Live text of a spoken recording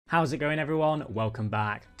How's it going everyone? Welcome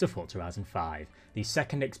back to Forza Horizon 5. The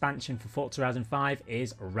second expansion for Forza Horizon 5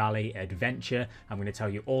 is Rally Adventure. I'm going to tell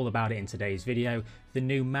you all about it in today's video. The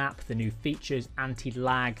new map, the new features,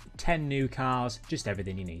 anti-lag, 10 new cars, just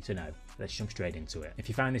everything you need to know. Let's jump straight into it. If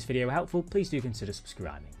you found this video helpful, please do consider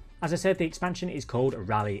subscribing. As I said, the expansion is called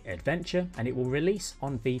Rally Adventure and it will release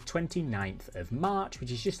on the 29th of March,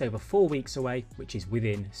 which is just over 4 weeks away, which is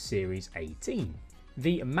within Series 18.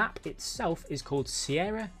 The map itself is called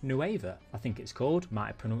Sierra Nueva, I think it's called. Might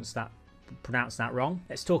have pronounced that wrong.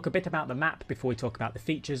 Let's talk a bit about the map before we talk about the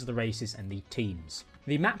features, the races and the teams.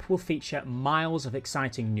 The map will feature miles of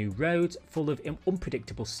exciting new roads full of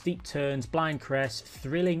unpredictable steep turns, blind crests,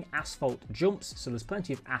 thrilling asphalt jumps, so there's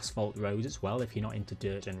plenty of asphalt roads as well if you're not into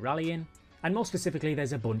dirt and rallying. And more specifically,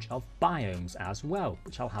 there's a bunch of biomes as well,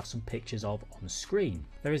 which I'll have some pictures of on screen.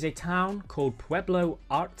 There is a town called Pueblo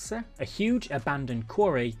Arce, a huge abandoned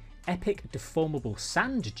quarry, epic deformable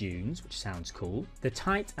sand dunes, which sounds cool, the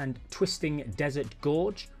tight and twisting desert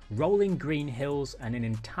gorge, rolling green hills, and an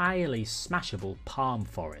entirely smashable palm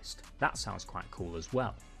forest. That sounds quite cool as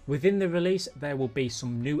well. Within the release, there will be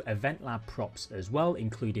some new Event Lab props as well,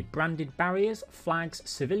 including branded barriers, flags,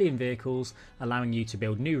 civilian vehicles, allowing you to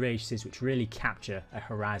build new races which really capture a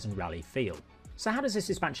Horizon Rally feel. So how does this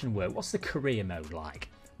expansion work? What's the career mode like?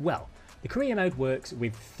 Well, the career mode works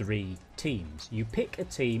with 3 teams. You pick a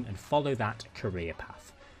team and follow that career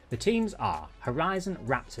path. The teams are Horizon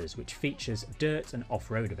Raptors, which features dirt and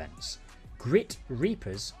off-road events, Grit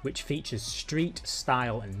Reapers, which features street,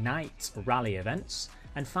 style and night rally events,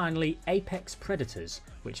 and finally Apex Predators,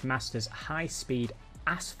 which masters high-speed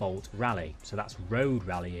asphalt rally, so that's road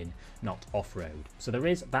rallying, not off-road. So there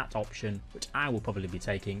is that option, which I will probably be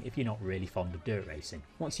taking if you're not really fond of dirt racing.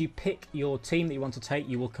 Once you pick your team that you want to take,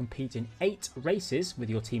 you will compete in 8 races with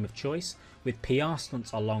your team of choice, with PR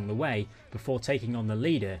stunts along the way, before taking on the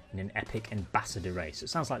leader in an epic ambassador race. It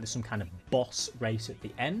sounds like there's some kind of boss race at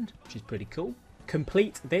the end, which is pretty cool.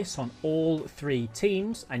 Complete this on all 3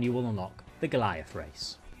 teams and you will unlock the Goliath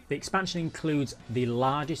race. The expansion includes the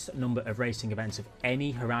largest number of racing events of any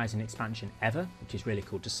Horizon expansion ever, which is really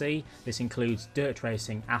cool to see. This includes dirt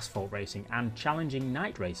racing, asphalt racing and challenging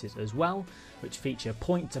night races as well, which feature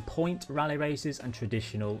point-to-point rally races and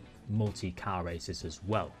traditional multi-car races as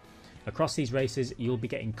well. Across these races, you'll be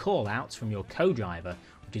getting call-outs from your co-driver,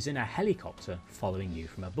 which is in a helicopter following you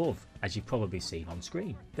from above, as you've probably seen on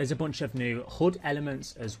screen. There's a bunch of new HUD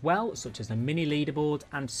elements as well, such as the mini leaderboard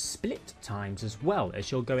and split times as well. As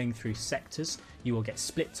you're going through sectors, you will get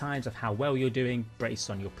split times of how well you're doing based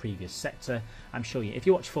on your previous sector. I'm sure if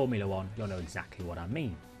you watch Formula 1, you'll know exactly what I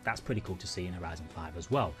mean. That's pretty cool to see in Horizon 5 as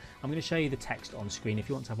well. I'm going to show you the text on screen if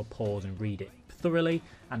you want to have a pause and read it thoroughly.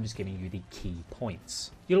 I'm just giving you the key points.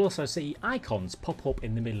 You'll also see icons pop up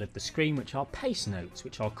in the middle of the screen, which are pace notes,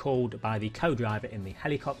 which are called by the co-driver in the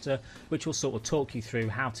helicopter, which will sort of talk you through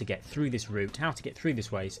how to get through this route, how to get through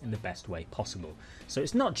this race in the best way possible. So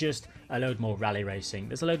it's not just a load more rally racing,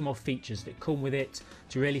 there's a load more features that come with it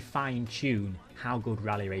to really fine tune how good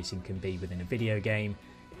rally racing can be within a video game.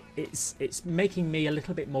 It's making me a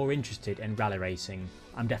little bit more interested in rally racing.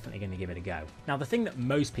 I'm definitely going to give it a go. Now, the thing that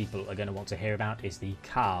most people are going to want to hear about is the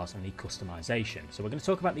cars and the customization. So we're going to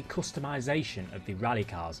talk about the customization of the rally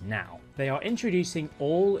cars now. They are introducing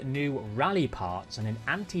all new rally parts and an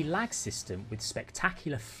anti-lag system with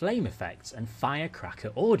spectacular flame effects and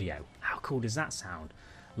firecracker audio. How cool does that sound?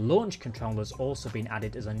 Launch control has also been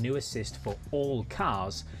added as a new assist for all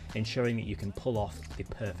cars, ensuring that you can pull off the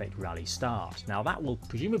perfect rally start. Now that will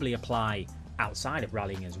presumably apply outside of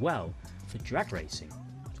rallying as well for drag racing.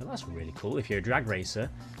 So that's really cool. If you're a drag racer,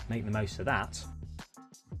 make the most of that.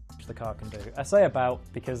 The car can do. I say about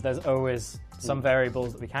because there's always some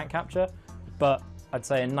variables that we can't capture, but I'd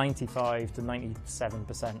say in 95 to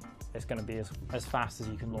 97% it's going to be as fast as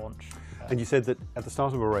you can launch. And you said that at the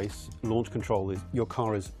start of a race, launch control is your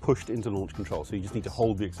car is pushed into launch control, so you just need to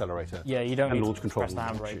hold the accelerator. Yeah, you don't need launch to control press the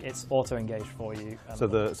handbrake. It's auto-engaged for you. So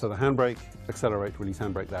the handbrake, accelerate, release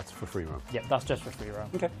handbrake, that's for free roam. Yeah, that's just for free roam.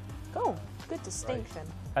 Okay. Cool, good distinction.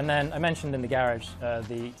 Right. And then I mentioned in the garage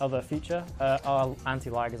the other feature, our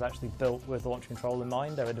anti-lag is actually built with launch control in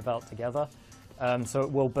mind. They were developed together. So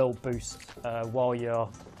it will build boost while you're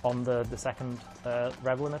on the second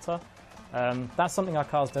rev limiter. That's something our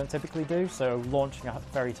cars don't typically do, so launching a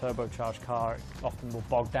very turbocharged car often will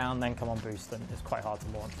bog down, then come on boost, and it's quite hard to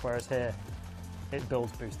launch, whereas here it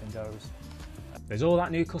builds boost and goes. There's all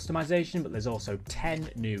that new customization, but there's also 10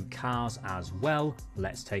 new cars as well.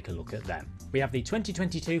 Let's take a look at them. We have the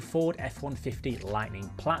 2022 Ford F-150 Lightning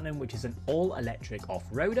Platinum, which is an all-electric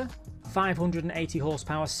off-roader. 580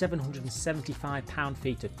 horsepower, 775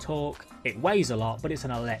 pound-feet of torque. It weighs a lot, but it's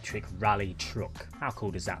an electric rally truck. How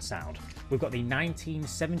cool does that sound? We've got the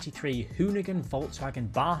 1973 Hoonigan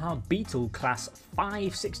Volkswagen Baja Beetle Class 5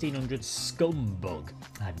 1600 Scumbug.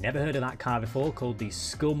 I've never heard of that car before, called the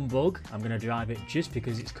Scumbug. I'm going to drive it just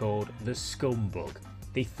because it's called the Scumbug.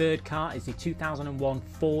 The third car is the 2001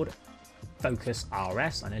 Ford Focus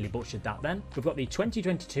RS. I nearly butchered that then. We've got the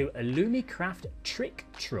 2022 Illumicraft Trick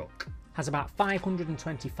Truck. Has about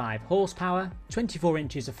 525 horsepower, 24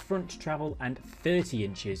 inches of front travel and 30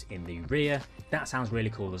 inches in the rear. That sounds really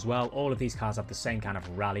cool as well. All of these cars have the same kind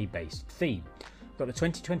of rally-based theme. We've got the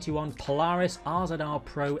 2021 Polaris RZR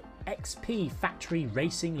Pro XP Factory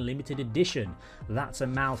Racing Limited Edition. That's a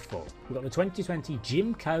mouthful. We've got the 2020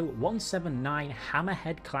 Jimco 179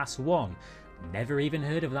 Hammerhead Class 1. Never even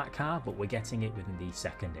heard of that car, but we're getting it within the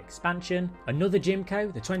second expansion. Another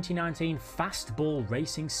Jimco, the 2019 Fastball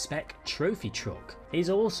Racing Spec Trophy Truck,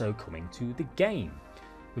 is also coming to the game.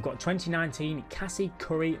 We've got 2019 Cassie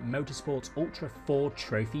Curry Motorsports Ultra 4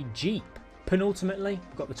 Trophy Jeep. Penultimately,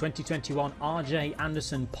 we've got the 2021 RJ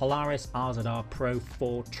Anderson Polaris RZR Pro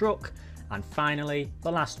 4 Truck. And finally,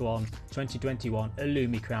 the last one, 2021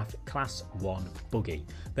 Illumicraft Class 1 Buggy.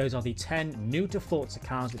 Those are the 10 new to Forza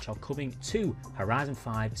cars which are coming to Horizon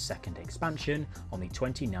 5 second expansion on the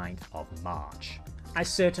 29th of March. I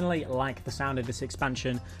certainly like the sound of this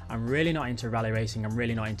expansion. I'm really not into rally racing, I'm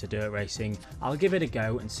really not into dirt racing. I'll give it a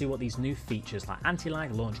go and see what these new features like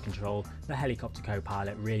anti-lag, launch control, the helicopter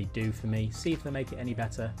co-pilot really do for me, see if they make it any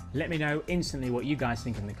better. Let me know instantly what you guys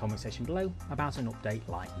think in the comment section below about an update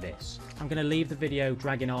like this. I'm going to leave the video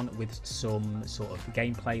dragging on with some sort of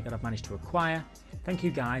gameplay that I've managed to acquire. Thank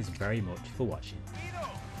you guys very much for watching.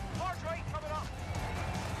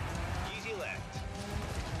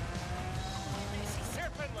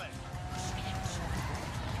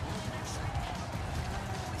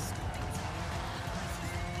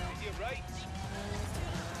 Right.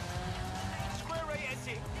 Square right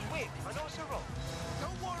into. Wait, I know it's a wrong.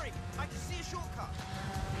 Don't worry, I can see a shortcut.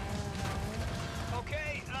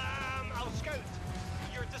 Okay, I'll scout.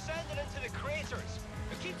 You're descending into the craters.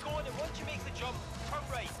 But keep going, and once you make the jump, turn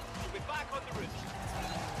right. You'll be back on the route.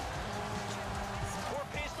 More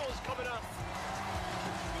pastos coming up.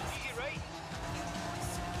 Easy right.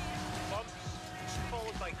 Bumps,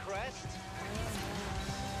 followed by crest.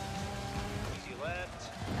 Easy left.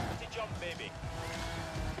 To jump, baby.